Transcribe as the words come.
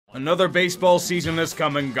Another baseball season has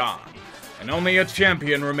come and gone, and only a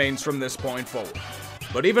champion remains from this point forward.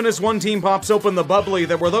 But even as one team pops open the bubbly,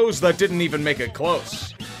 there were those that didn't even make it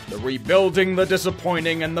close. The rebuilding, the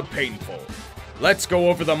disappointing, and the painful. Let's go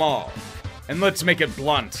over them all. And let's make it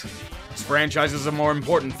blunt. These franchises have more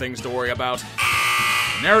important things to worry about.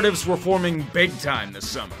 Narratives were forming big time this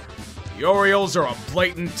summer. The Orioles are a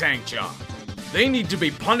blatant tank job. They need to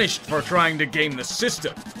be punished for trying to game the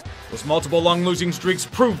system. Those multiple long losing streaks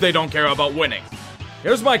prove they don't care about winning.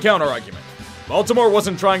 Here's my counter-argument. Baltimore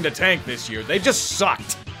wasn't trying to tank this year, they just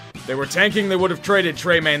sucked. If they were tanking, they would have traded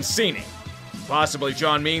Trey Mancini. Possibly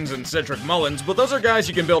John Means and Cedric Mullins, but those are guys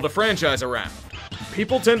you can build a franchise around.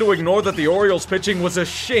 People tend to ignore that the Orioles' pitching was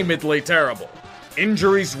ashamedly terrible.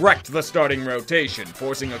 Injuries wrecked the starting rotation,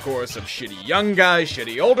 forcing a chorus of shitty young guys,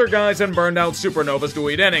 shitty older guys, and burned out supernovas to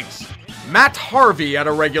eat innings. Matt Harvey had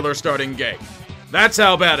a regular starting gig. That's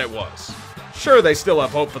how bad it was. Sure, they still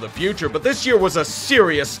have hope for the future, but this year was a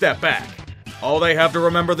serious step back. All they have to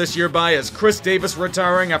remember this year by is Chris Davis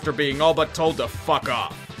retiring after being all but told to fuck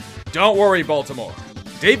off. Don't worry, Baltimore.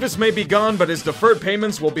 Davis may be gone, but his deferred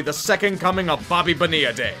payments will be the second coming of Bobby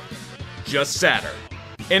Bonilla Day. Just sadder.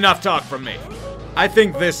 Enough talk from me. I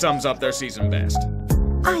think this sums up their season best.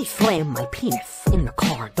 I slam my penis in the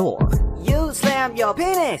car door. You slam your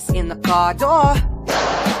penis in the car door.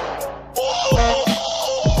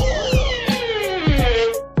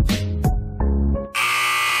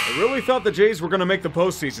 I really thought the Jays were going to make the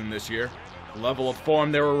postseason this year. The level of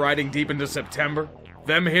form they were riding deep into September.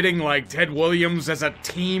 Them hitting like Ted Williams as a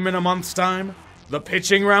team in a month's time. The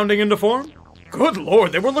pitching rounding into form. Good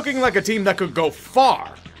lord, they were looking like a team that could go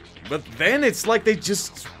far. But then it's like they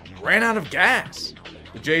just ran out of gas.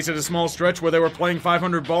 The Jays had a small stretch where they were playing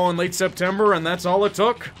 500 ball in late September, and that's all it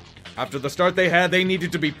took. After the start they had, they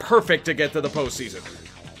needed to be perfect to get to the postseason.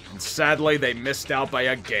 And sadly, they missed out by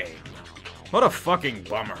a game. What a fucking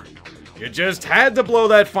bummer. You just had to blow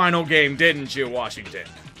that final game, didn't you, Washington?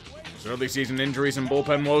 Those early season injuries and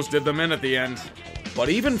bullpen woes did them in at the end. But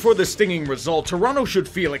even for the stinging result, Toronto should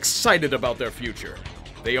feel excited about their future.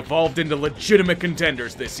 They evolved into legitimate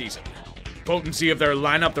contenders this season. Potency of their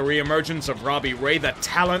lineup, the reemergence of Robbie Ray, the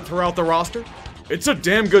talent throughout the roster. It's a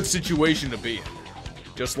damn good situation to be in.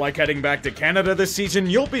 Just like heading back to Canada this season,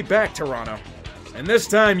 you'll be back, Toronto. And this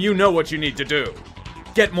time, you know what you need to do.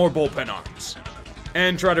 Get more bullpen arms.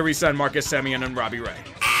 And try to re-sign Marcus Semien and Robbie Ray.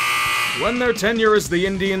 When their tenure as the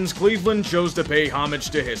Indians, Cleveland chose to pay homage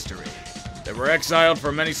to history. They were exiled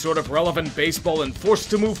from any sort of relevant baseball and forced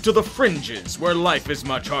to move to the fringes, where life is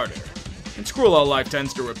much harder. It's cruel how life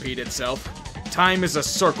tends to repeat itself. Time is a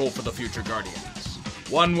circle for the future Guardians.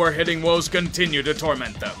 One where hitting woes continue to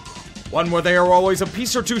torment them. One where they are always a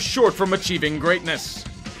piece or two short from achieving greatness.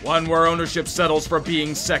 One where ownership settles for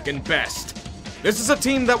being second best. This is a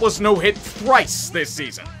team that was no-hit thrice this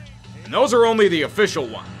season. And those are only the official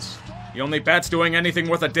ones. The only bats doing anything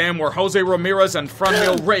worth a damn were Jose Ramirez and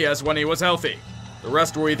Franmil Reyes when he was healthy. The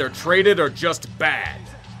rest were either traded or just bad.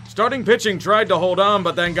 Starting pitching tried to hold on,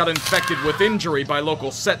 but then got infected with injury by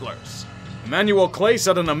local settlers. Emmanuel Clase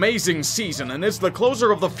had an amazing season and is the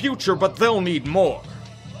closer of the future, but they'll need more.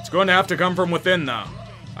 It's going to have to come from within now.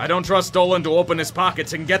 I don't trust Dolan to open his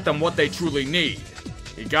pockets and get them what they truly need.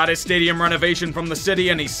 He got his stadium renovation from the city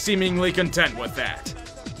and he's seemingly content with that.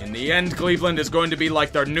 In the end, Cleveland is going to be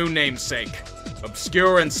like their new namesake.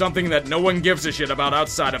 Obscure and something that no one gives a shit about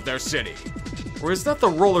outside of their city. Or is that the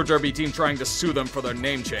roller derby team trying to sue them for their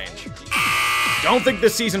name change? Don't think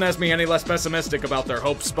this season has me any less pessimistic about their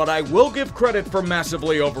hopes, but I will give credit for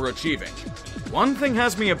massively overachieving. One thing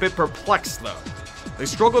has me a bit perplexed, though. They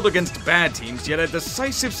struggled against bad teams, yet had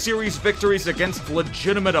decisive series victories against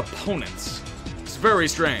legitimate opponents. It's very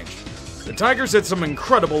strange. The Tigers had some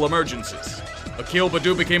incredible emergencies. Akil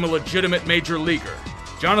Baddoo became a legitimate major leaguer.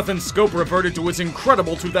 Jonathan Scope reverted to his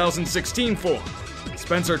incredible 2016 form.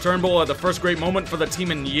 Spencer Turnbull had the first great moment for the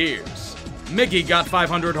team in years. Miggy got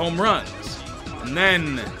 500 home runs. And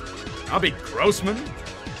then, Bobby Grossman?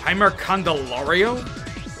 Heimer Candelario?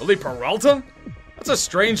 Willie Peralta? That's a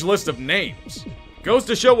strange list of names. Goes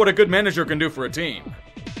to show what a good manager can do for a team.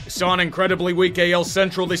 We saw an incredibly weak AL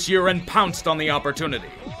Central this year and pounced on the opportunity.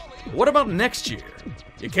 What about next year?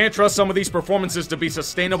 You can't trust some of these performances to be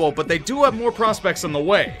sustainable, but they do have more prospects on the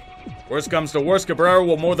way. Worst comes to worst, Cabrera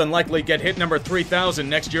will more than likely get hit number 3,000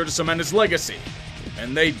 next year to cement his legacy.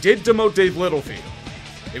 And they did demote Dave Littlefield.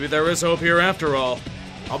 Maybe there is hope here after all.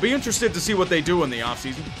 I'll be interested to see what they do in the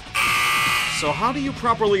offseason. So how do you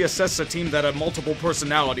properly assess a team that had multiple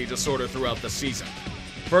personality disorder throughout the season?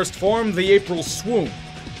 First form, the April swoon,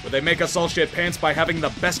 where they make us all shit pants by having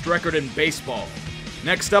the best record in baseball.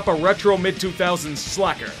 Next up, a retro mid-2000s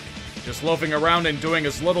slacker, just loafing around and doing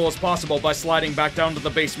as little as possible by sliding back down to the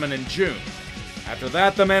basement in June. After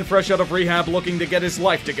that, the man fresh out of rehab looking to get his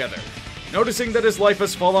life together, noticing that his life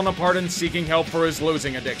has fallen apart and seeking help for his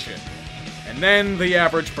losing addiction. And then the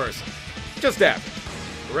average person. Just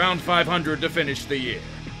average. Around 500 to finish the year.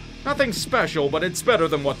 Nothing special, but it's better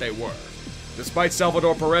than what they were. Despite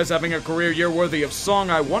Salvador Perez having a career year worthy of song,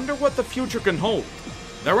 I wonder what the future can hold.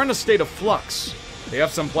 They're in a state of flux. They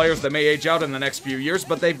have some players that may age out in the next few years,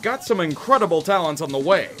 but they've got some incredible talents on the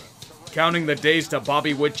way. Counting the days to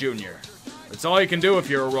Bobby Witt Jr. It's all you can do if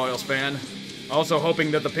you're a Royals fan. Also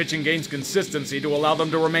hoping that the pitching gains consistency to allow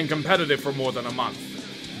them to remain competitive for more than a month.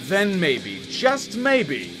 Then maybe, just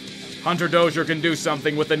maybe, Hunter Dozier can do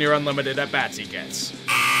something with the near unlimited at-bats he gets.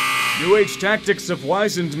 New Age tactics have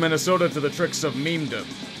wizened Minnesota to the tricks of memedom.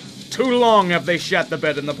 Too long have they shat the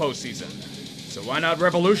bed in the postseason. So why not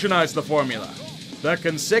revolutionize the formula? The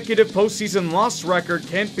consecutive postseason loss record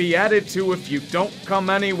can't be added to if you don't come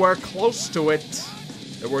anywhere close to it.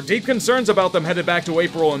 There were deep concerns about them headed back to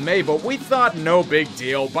April and May, but we thought no big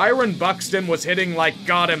deal. Byron Buxton was hitting like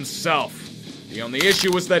God himself. The only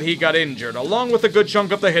issue was that he got injured, along with a good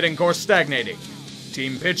chunk of the hitting core stagnating.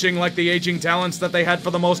 Team pitching, like the aging talents that they had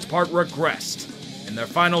for the most part, regressed. In their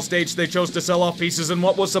final stage, they chose to sell off pieces in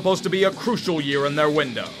what was supposed to be a crucial year in their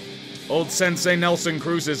window. Old Sensei Nelson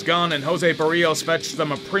Cruz is gone, and Jose Barrios fetched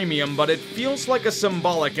them a premium, but it feels like a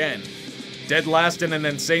symbolic end. Dead last in an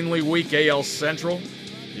insanely weak AL Central?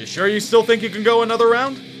 You sure you still think you can go another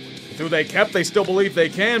round? With who they kept, they still believe they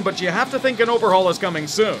can, but you have to think an overhaul is coming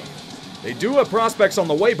soon. They do have prospects on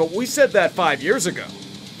the way, but we said that 5 years ago.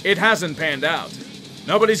 It hasn't panned out.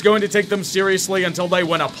 Nobody's going to take them seriously until they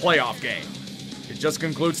win a playoff game. It just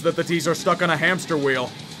concludes that the T's are stuck on a hamster wheel.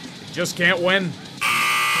 They just can't win.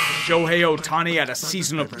 Shohei Ohtani had a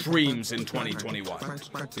season of dreams in 2021.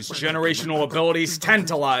 His generational abilities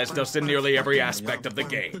tantalized us in nearly every aspect of the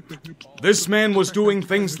game. This man was doing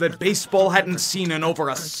things that baseball hadn't seen in over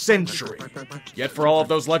a century. Yet for all of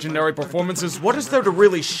those legendary performances, what is there to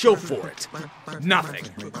really show for it? Nothing.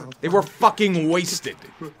 They were fucking wasted.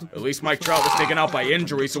 At least Mike Trout was taken out by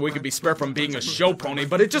injury so we could be spared from being a show pony,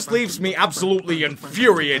 but it just leaves me absolutely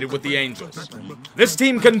infuriated with the Angels. This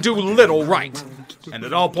team can do little right. And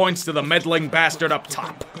it all points to the meddling bastard up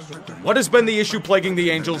top. What has been the issue plaguing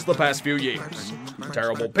the Angels the past few years?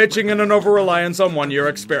 Terrible pitching and an over-reliance on one-year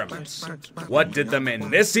experiments. What did them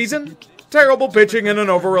in this season? Terrible pitching and an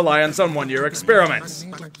over-reliance on one-year experiments.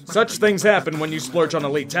 Such things happen when you splurge on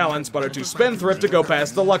elite talents but are too spendthrift to go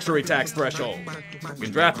past the luxury tax threshold. You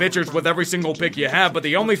can draft pitchers with every single pick you have, but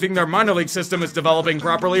the only thing their minor league system is developing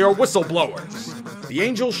properly are whistleblowers. The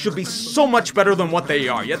Angels should be so much better than what they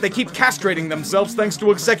are, yet they keep castrating themselves thanks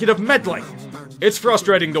to executive meddling. It's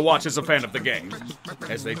frustrating to watch as a fan of the game.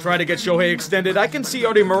 As they try to get Shohei extended, I can see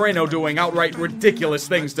Artie Moreno doing outright ridiculous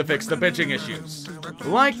things to fix the pitching issues.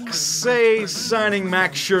 Like, say, signing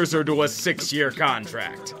Max Scherzer to a 6-year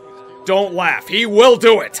contract. Don't laugh, he will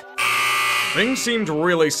do it! Things seemed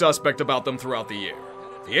really suspect about them throughout the year.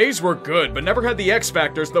 The A's were good, but never had the X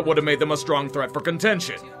factors that would have made them a strong threat for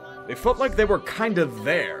contention. They felt like they were kinda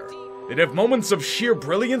there. They'd have moments of sheer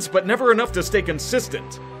brilliance, but never enough to stay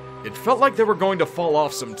consistent. It felt like they were going to fall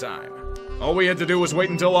off sometime. All we had to do was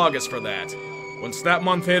wait until August for that. Once that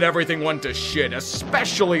month hit, everything went to shit,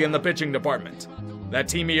 especially in the pitching department. That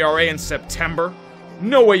team ERA in September?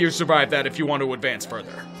 No way you survive that if you want to advance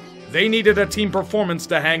further. They needed a team performance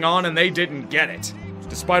to hang on, and they didn't get it.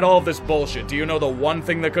 Despite all of this bullshit, do you know the one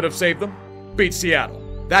thing that could have saved them? Beat Seattle.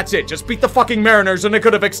 That's it, just beat the fucking Mariners and it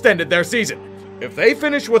could have extended their season. If they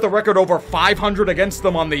finish with a record over 500 against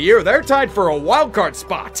them on the year, they're tied for a wildcard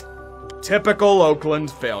spot. Typical Oakland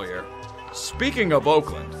failure. Speaking of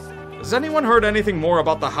Oakland, has anyone heard anything more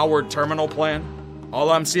about the Howard Terminal plan? All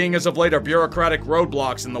I'm seeing as of late are bureaucratic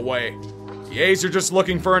roadblocks in the way. The A's are just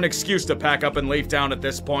looking for an excuse to pack up and leave town at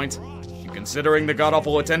this point. And considering the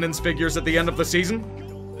god-awful attendance figures at the end of the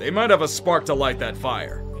season, they might have a spark to light that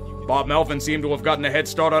fire. Bob Melvin seemed to have gotten a head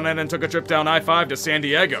start on it and took a trip down I-5 to San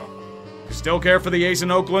Diego. If you still care for the A's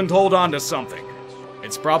in Oakland, hold on to something.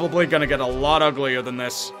 It's probably gonna get a lot uglier than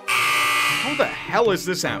this. How the hell is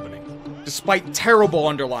this happening? Despite terrible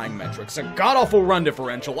underlying metrics, a god-awful run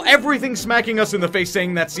differential, everything smacking us in the face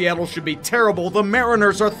saying that Seattle should be terrible, the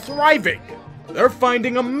Mariners are thriving! They're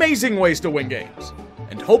finding amazing ways to win games.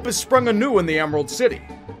 And hope has sprung anew in the Emerald City.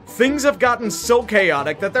 Things have gotten so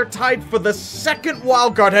chaotic that they're tied for the second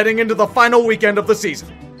wildcard heading into the final weekend of the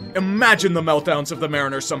season. Imagine the meltdowns if the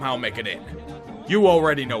Mariners somehow make it in. You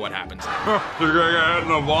already know what happens. They're gonna get hit in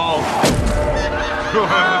the ball. Oh,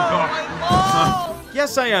 my ball!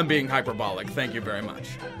 Yes, I am being hyperbolic, thank you very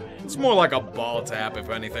much. It's more like a ball tap, if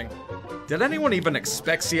anything. Did anyone even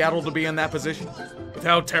expect Seattle to be in that position? With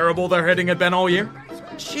how terrible their hitting had been all year?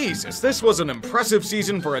 Jesus, this was an impressive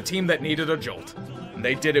season for a team that needed a jolt. And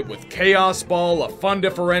they did it with Chaos Ball, a fun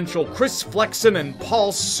differential, Chris Flexen, and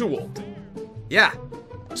Paul Sewell. Yeah,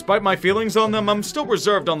 despite my feelings on them, I'm still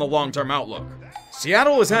reserved on the long-term outlook.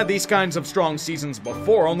 Seattle has had these kinds of strong seasons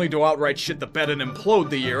before, only to outright shit the bed and implode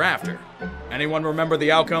the year after. Anyone remember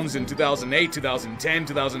the outcomes in 2008, 2010,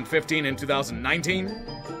 2015, and 2019?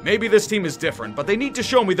 Maybe this team is different, but they need to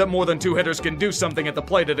show me that more than two hitters can do something at the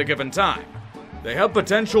plate at a given time. They have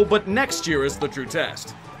potential, but next year is the true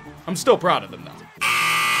test. I'm still proud of them, though.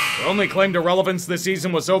 Their only claim to relevance this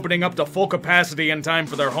season was opening up to full capacity in time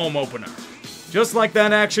for their home opener. Just like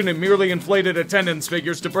that action, it merely inflated attendance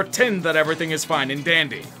figures to pretend that everything is fine and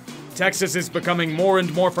dandy. Texas is becoming more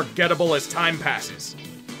and more forgettable as time passes.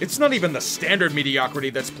 It's not even the standard mediocrity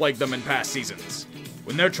that's plagued them in past seasons.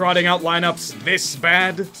 When they're trotting out lineups this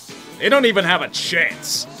bad, they don't even have a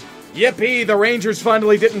chance. Yippee, the Rangers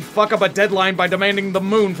finally didn't fuck up a deadline by demanding the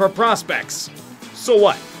moon for prospects. So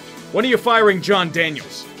what? When are you firing John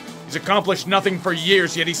Daniels? He's accomplished nothing for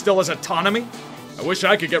years, yet he still has autonomy? I wish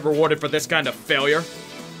I could get rewarded for this kind of failure.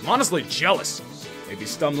 I'm honestly jealous. Maybe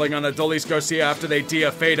stumbling on Adolis Garcia after they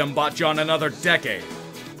DFA'd him bought John another decade.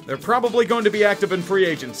 They're probably going to be active in free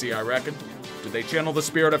agency, I reckon. Did they channel the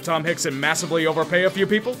spirit of Tom Hicks and massively overpay a few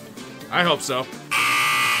people? I hope so.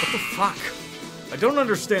 What the fuck? I don't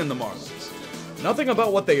understand the Marlins. Nothing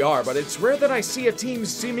about what they are, but it's rare that I see a team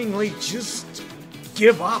seemingly just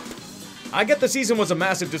give up. I get the season was a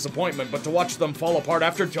massive disappointment, but to watch them fall apart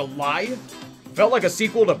after July felt like a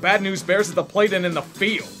sequel to Bad News Bears at the plate and in the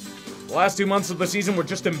field. The last 2 months of the season were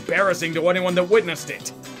just embarrassing to anyone that witnessed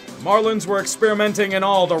it. The Marlins were experimenting in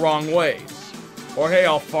all the wrong ways. Jorge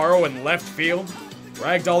Alfaro in left field,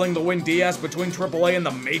 ragdolling the Win Diaz between AAA and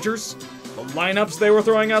the majors, the lineups they were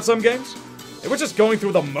throwing out some games. They were just going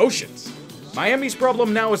through the motions. Miami's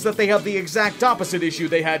problem now is that they have the exact opposite issue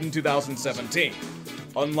they had in 2017.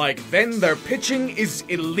 Unlike then, their pitching is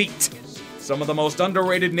elite. Some of the most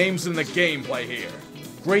underrated names in the game play here.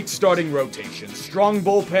 Great starting rotation, strong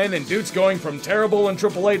bullpen, and dudes going from terrible in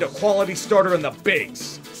AAA to quality starter in the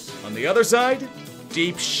bigs. On the other side,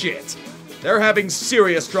 deep shit. They're having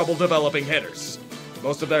serious trouble developing hitters.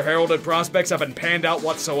 Most of their heralded prospects haven't panned out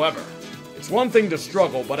whatsoever. It's one thing to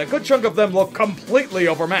struggle, but a good chunk of them look completely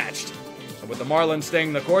overmatched. And with the Marlins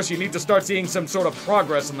staying the course, you need to start seeing some sort of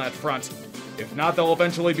progress on that front. If not, they'll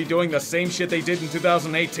eventually be doing the same shit they did in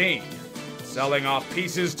 2018. Selling off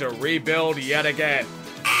pieces to rebuild yet again.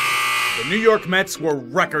 The New York Mets were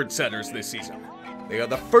record setters this season. They are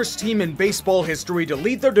the first team in baseball history to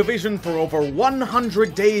lead their division for over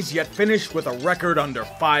 100 days, yet finish with a record under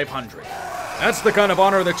 500. That's the kind of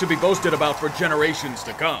honor that should be boasted about for generations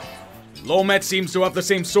to come. Lowell Met seems to have the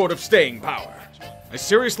same sort of staying power. I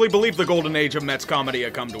seriously believe the golden age of Mets comedy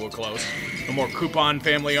had come to a close. The more coupon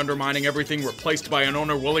family undermining everything replaced by an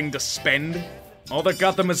owner willing to spend. All that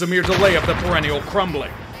got them is a mere delay of the perennial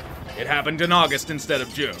crumbling. It happened in August instead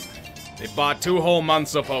of June. They bought 2 whole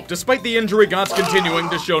months of hope, despite the injury gods continuing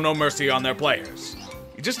to show no mercy on their players.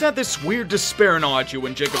 You just had this weird despair gnaw at you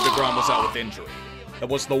when Jacob deGrom was out with injury. That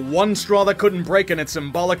was the one straw that couldn't break, and it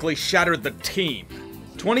symbolically shattered the team.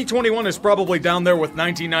 2021 is probably down there with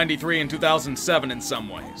 1993 and 2007 in some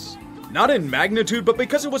ways. Not in magnitude, but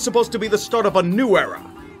because it was supposed to be the start of a new era.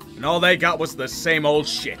 And all they got was the same old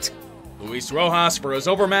shit. Luis Rojas, for as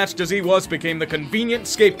overmatched as he was, became the convenient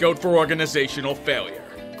scapegoat for organizational failure.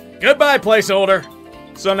 Goodbye, placeholder!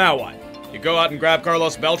 So now what? You go out and grab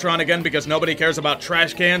Carlos Beltran again because nobody cares about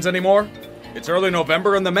trash cans anymore? It's early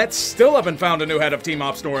November and the Mets still haven't found a new head of team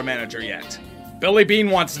ops nor a manager yet. Billy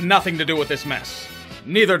Beane wants nothing to do with this mess.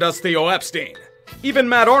 Neither does Theo Epstein. Even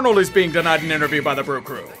Matt Arnold is being denied an interview by the Brew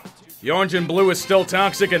Crew. The orange and blue is still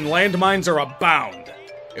toxic and landmines are abound.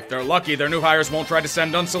 If they're lucky, their new hires won't try to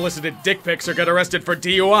send unsolicited dick pics or get arrested for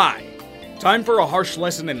DUI. Time for a harsh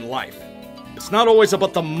lesson in life. It's not always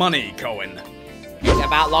about the money, Cohen. It's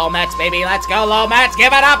about Lowell Mets, baby. Let's go, Lowell Mets.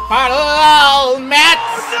 Give it up for Lowell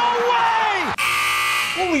Mets. No way!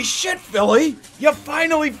 Holy shit, Philly! You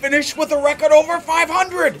finally finished with a record over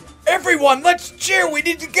 500! Everyone, let's cheer! We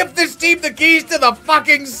need to give this team the keys to the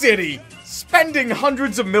fucking city! Spending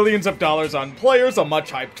hundreds of millions of dollars on players, a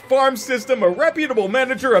much-hyped farm system, a reputable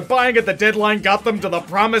manager, and buying at the deadline got them to the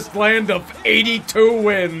promised land of 82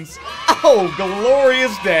 wins. Oh,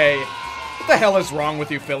 glorious day. What the hell is wrong with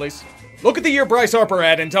you, Phillies? Look at the year Bryce Harper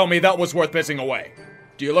had and tell me that was worth pissing away.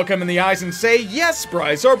 Do you look him in the eyes and say, yes,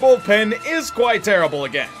 Bryce, our bullpen is quite terrible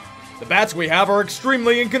again. The bats we have are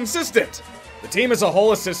extremely inconsistent. The team as a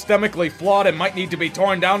whole is systemically flawed and might need to be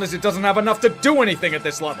torn down as it doesn't have enough to do anything at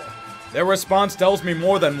this level. Their response tells me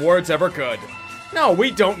more than words ever could. No,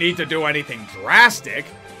 we don't need to do anything drastic.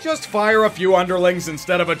 Just fire a few underlings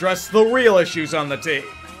instead of address the real issues on the team.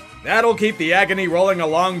 That'll keep the agony rolling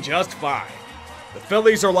along just fine. The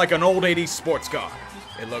Phillies are like an old 80s sports car.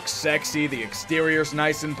 It looks sexy, the exterior's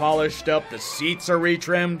nice and polished up, the seats are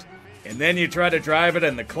retrimmed, and then you try to drive it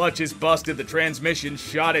and the clutch is busted, the transmission's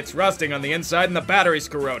shot, it's rusting on the inside, and the battery's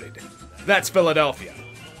corroded. That's Philadelphia.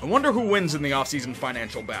 I wonder who wins in the offseason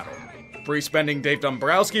financial battle. Free spending Dave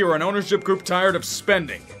Dombrowski or an ownership group tired of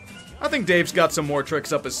spending? I think Dave's got some more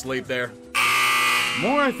tricks up his sleeve there. The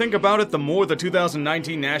more I think about it, the more the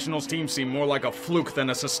 2019 Nationals team seem more like a fluke than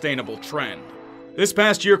a sustainable trend. This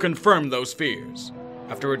past year confirmed those fears.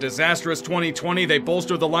 After a disastrous 2020, they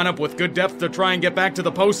bolstered the lineup with good depth to try and get back to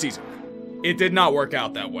the postseason. It did not work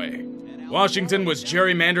out that way. Washington was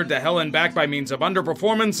gerrymandered to hell and back by means of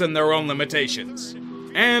underperformance and their own limitations.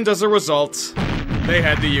 And as a result, they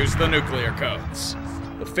had to use the nuclear codes.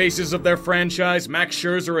 The faces of their franchise, Max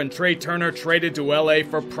Scherzer and Trey Turner, traded to LA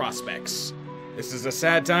for prospects. This is a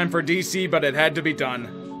sad time for DC, but it had to be done.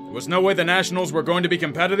 There was no way the Nationals were going to be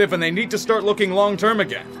competitive, and they need to start looking long-term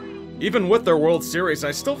again. Even with their World Series,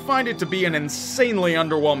 I still find it to be an insanely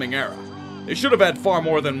underwhelming era. They should have had far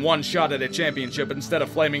more than one shot at a championship instead of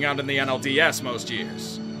flaming out in the NLDS most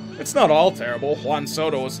years. It's not all terrible. Juan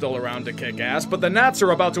Soto is still around to kick ass, but the Nats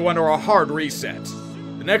are about to enter a hard reset.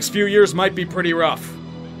 The next few years might be pretty rough.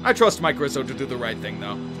 I trust Mike Rizzo to do the right thing,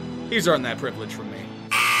 though. He's earned that privilege from me.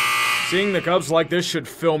 Seeing the Cubs like this should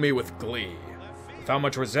fill me with glee. With how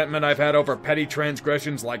much resentment I've had over petty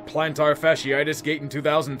transgressions like plantar fasciitis gate in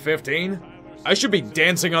 2015, I should be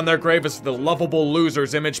dancing on their grave as the lovable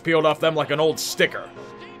losers image peeled off them like an old sticker.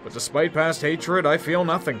 But despite past hatred, I feel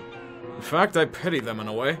nothing. In fact, I pity them in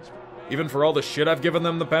a way. Even for all the shit I've given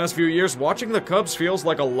them the past few years, watching the Cubs feels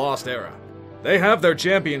like a lost era. They have their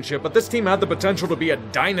championship, but this team had the potential to be a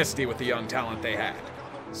dynasty with the young talent they had.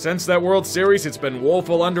 Since that World Series, it's been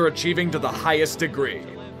woeful underachieving to the highest degree.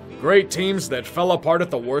 Great teams that fell apart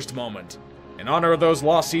at the worst moment. In honor of those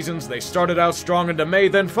lost seasons, they started out strong into May,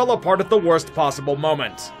 then fell apart at the worst possible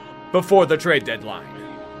moment, before the trade deadline.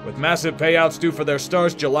 With massive payouts due for their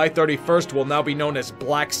stars, July 31st will now be known as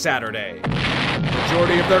Black Saturday. The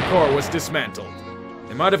majority of their core was dismantled.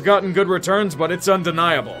 They might have gotten good returns, but it's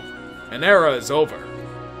undeniable. An era is over,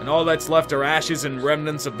 and all that's left are ashes and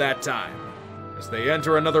remnants of that time. As they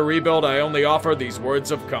enter another rebuild, I only offer these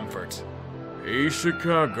words of comfort. Hey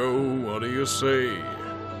Chicago, what do you say?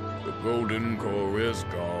 The golden core is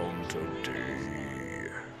gone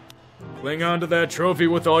today. Cling on to that trophy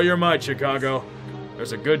with all your might, Chicago.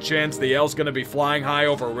 There's a good chance the L's gonna be flying high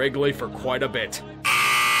over Wrigley for quite a bit.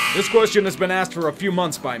 This question has been asked for a few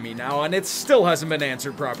months by me now, and it still hasn't been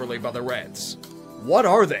answered properly by the Reds. What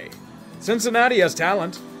are they? Cincinnati has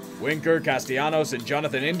talent. Winker, Castellanos, and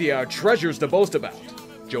Jonathan India are treasures to boast about.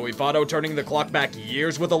 Joey Votto turning the clock back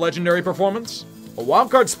years with a legendary performance. A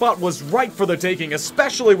wildcard spot was right for the taking,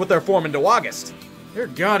 especially with their form into August. Dear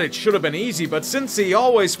God, it should have been easy, but Cincy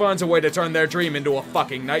always finds a way to turn their dream into a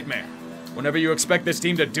fucking nightmare. Whenever you expect this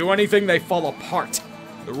team to do anything, they fall apart.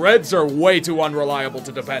 The Reds are way too unreliable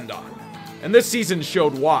to depend on. And this season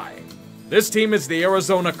showed why. This team is the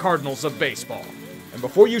Arizona Cardinals of baseball. And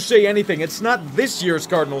before you say anything, it's not this year's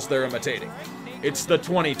Cardinals they're imitating. It's the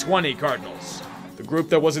 2020 Cardinals. The group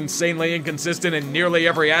that was insanely inconsistent in nearly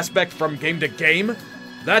every aspect from game to game?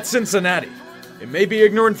 That's Cincinnati. It may be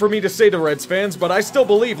ignorant for me to say to Reds fans, but I still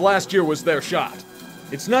believe last year was their shot.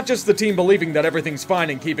 It's not just the team believing that everything's fine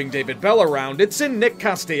and keeping David Bell around, it's in Nick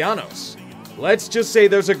Castellanos. Let's just say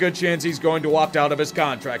there's a good chance he's going to opt out of his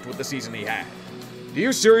contract with the season he had. Do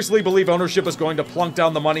you seriously believe ownership is going to plunk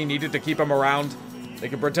down the money needed to keep him around? They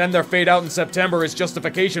can pretend their fade out in September is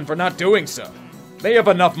justification for not doing so. They have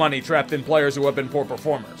enough money trapped in players who have been poor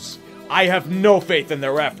performers. I have no faith in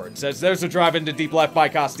their efforts, as there's a drive into deep left by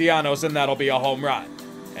Castellanos and that'll be a home run.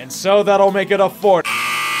 And so that'll make it a 4.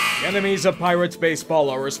 The enemies of Pirates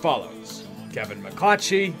baseball are as follows. Kevin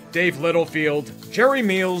McClatchy, Dave Littlefield, Jerry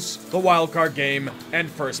Meals, the wildcard game, and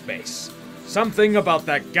first base. Something about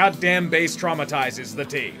that goddamn base traumatizes the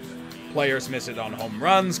team. Players miss it on home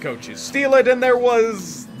runs, coaches steal it, and there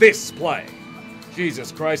was this play.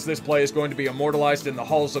 Jesus Christ, this play is going to be immortalized in the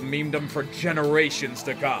halls of memedom for generations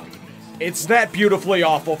to come. It's that beautifully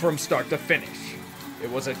awful from start to finish.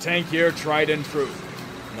 It was a tank year tried and true.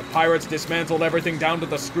 And the Pirates dismantled everything down to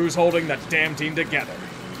the screws holding that damn team together.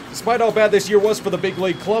 Despite how bad this year was for the big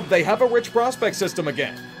league club, they have a rich prospect system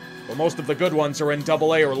again. But most of the good ones are in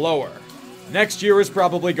AA or lower. Next year is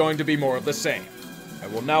probably going to be more of the same. I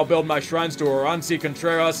will now build my shrines to Oranzi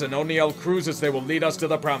Contreras and Oniel Cruz as they will lead us to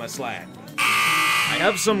the promised land. I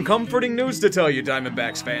have some comforting news to tell you,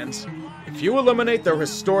 Diamondbacks fans. If you eliminate their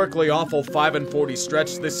historically awful 5-40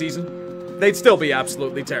 stretch this season, they'd still be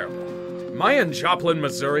absolutely terrible. In Joplin,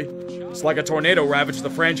 Missouri, it's like a tornado ravaged the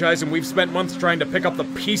franchise and we've spent months trying to pick up the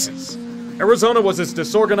pieces. Arizona was as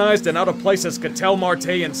disorganized and out of place as Ketel Marte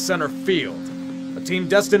in center field. A team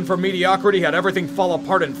destined for mediocrity had everything fall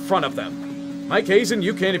apart in front of them. Mike Hazen,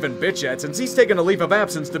 you can't even bitch at since he's taken a leave of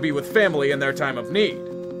absence to be with family in their time of need.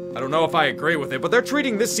 I don't know if I agree with it, but they're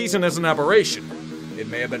treating this season as an aberration. It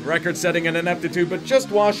may have been record-setting and ineptitude, but just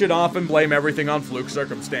wash it off and blame everything on fluke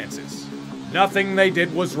circumstances. Nothing they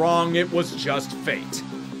did was wrong, it was just fate.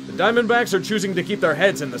 The Diamondbacks are choosing to keep their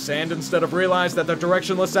heads in the sand instead of realize that their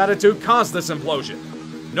directionless attitude caused this implosion.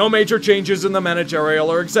 No major changes in the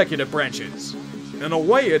managerial or executive branches. In a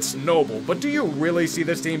way, it's noble, but do you really see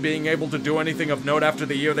this team being able to do anything of note after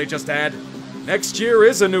the year they just had? Next year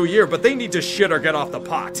is a new year, but they need to shit or get off the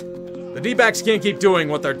pot. The D-backs can't keep doing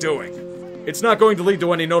what they're doing. It's not going to lead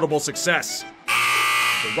to any notable success.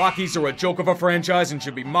 The Rockies are a joke of a franchise and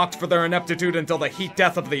should be mocked for their ineptitude until the heat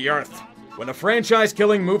death of the earth. When a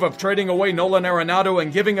franchise-killing move of trading away Nolan Arenado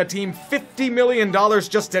and giving a team $50 million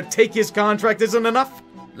just to take his contract isn't enough,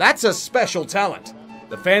 that's a special talent.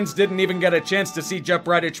 The fans didn't even get a chance to see Jeff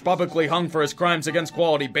Bridich publicly hung for his crimes against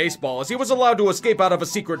quality baseball, as he was allowed to escape out of a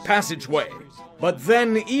secret passageway. But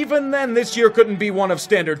then, even then, this year couldn't be one of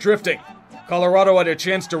standard drifting. Colorado had a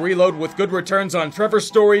chance to reload with good returns on Trevor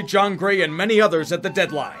Story, John Gray, and many others at the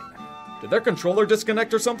deadline. Did their controller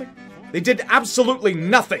disconnect or something? They did absolutely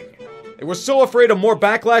nothing. They were so afraid of more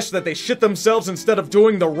backlash that they shit themselves instead of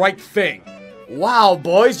doing the right thing. Wow,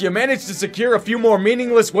 boys, you managed to secure a few more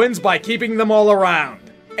meaningless wins by keeping them all around.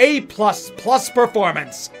 A++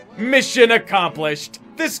 performance. Mission accomplished.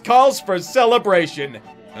 This calls for celebration.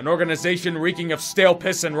 An organization reeking of stale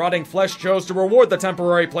piss and rotting flesh chose to reward the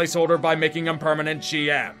temporary placeholder by making him permanent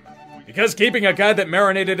GM. Because keeping a guy that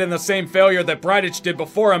marinated in the same failure that Bridich did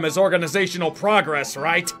before him is organizational progress,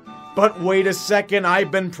 right? But wait a second,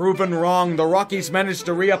 I've been proven wrong. The Rockies managed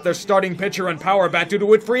to re-up their starting pitcher and power bat due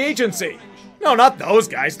to free agency. No, not those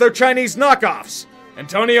guys. They're Chinese knockoffs.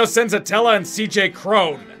 Antonio Senzatella and CJ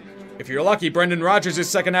Crone. If you're lucky, Brendan Rodgers'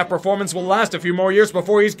 second-half performance will last a few more years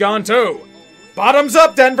before he's gone too. Bottoms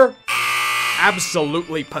up, Denver!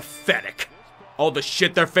 Absolutely pathetic. All the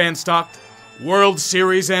shit their fans talked. World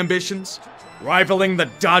Series ambitions. Rivaling the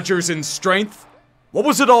Dodgers in strength. What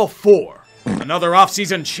was it all for? Another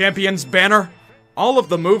off-season champions banner? All of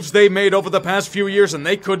the moves they made over the past few years and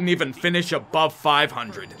they couldn't even finish above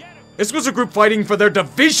 500. This was a group fighting for their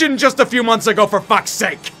division just a few months ago, for fuck's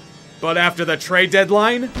sake! But after the trade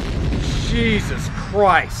deadline? Jesus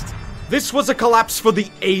Christ. This was a collapse for the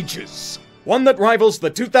ages. One that rivals the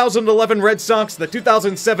 2011 Red Sox, the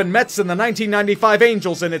 2007 Mets, and the 1995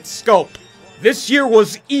 Angels in its scope. This year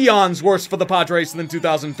was eons worse for the Padres than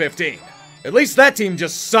 2015. At least that team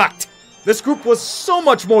just sucked. This group was so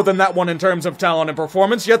much more than that one in terms of talent and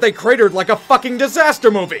performance, yet they cratered like a fucking disaster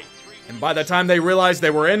movie. And by the time they realized they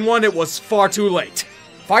were in one, it was far too late.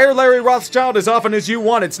 Fire Larry Rothschild as often as you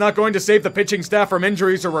want, it's not going to save the pitching staff from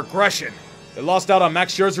injuries or regression. They lost out on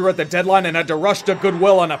Max Scherzer at the deadline and had to rush to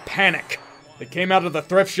Goodwill in a panic. They came out of the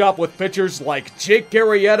thrift shop with pitchers like Jake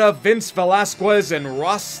Arrieta, Vince Velasquez, and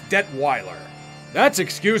Ross Detweiler. That's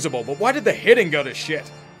excusable, but why did the hitting go to shit?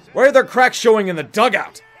 Why are there cracks showing in the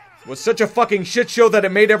dugout? It was such a fucking shit show that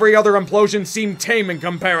it made every other implosion seem tame in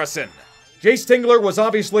comparison. Jace Tingler was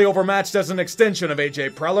obviously overmatched as an extension of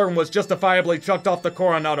AJ Preller and was justifiably chucked off the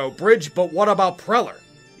Coronado Bridge, but what about Preller?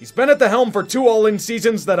 He's been at the helm for 2 all-in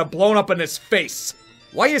seasons that have blown up in his face.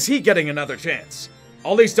 Why is he getting another chance?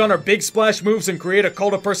 All he's done are big splash moves and create a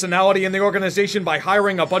cult of personality in the organization by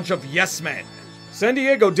hiring a bunch of yes-men. San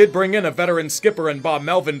Diego did bring in a veteran skipper in Bob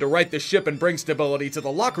Melvin to right the ship and bring stability to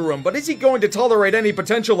the locker room, but is he going to tolerate any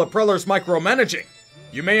potential of Preller's micromanaging?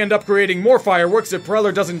 You may end up creating more fireworks if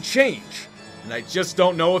Preller doesn't change. And I just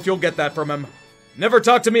don't know if you'll get that from him. Never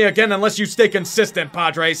talk to me again unless you stay consistent,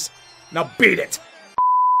 Padres. Now beat it!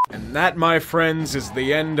 And that, my friends, is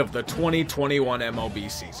the end of the 2021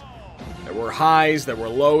 MLB season. There were highs, there were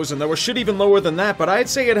lows, and there was shit even lower than that, but I'd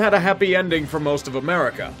say it had a happy ending for most of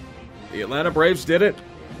America. The Atlanta Braves did it.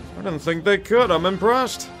 I didn't think they could. I'm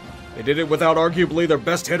impressed. They did it without arguably their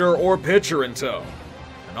best hitter or pitcher in tow.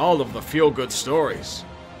 And all of the feel-good stories.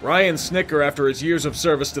 Ryan Snicker after his years of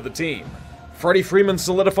service to the team. Freddie Freeman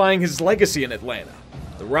solidifying his legacy in Atlanta.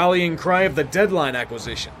 The rallying cry of the deadline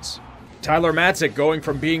acquisitions. Tyler Matzik going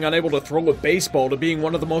from being unable to throw a baseball to being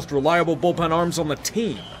one of the most reliable bullpen arms on the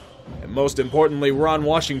team. And most importantly, Ron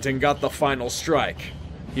Washington got the final strike.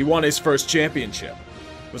 He won his first championship.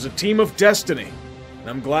 It was a team of destiny, and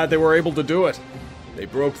I'm glad they were able to do it. They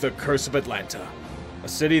broke the curse of Atlanta. A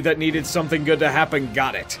city that needed something good to happen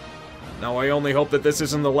got it. Now I only hope that this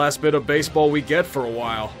isn't the last bit of baseball we get for a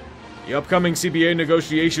while. The upcoming CBA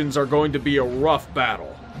negotiations are going to be a rough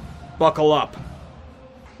battle. Buckle up.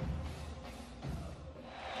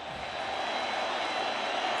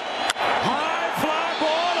 High fly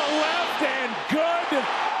ball to left and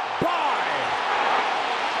goodbye.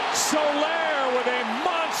 Soler with a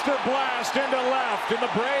monster blast into left, and the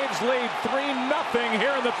Braves lead 3-0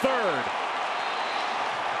 here in the third.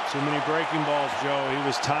 Too many breaking balls, Joe. He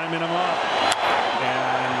was timing them up,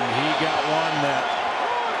 and he got one that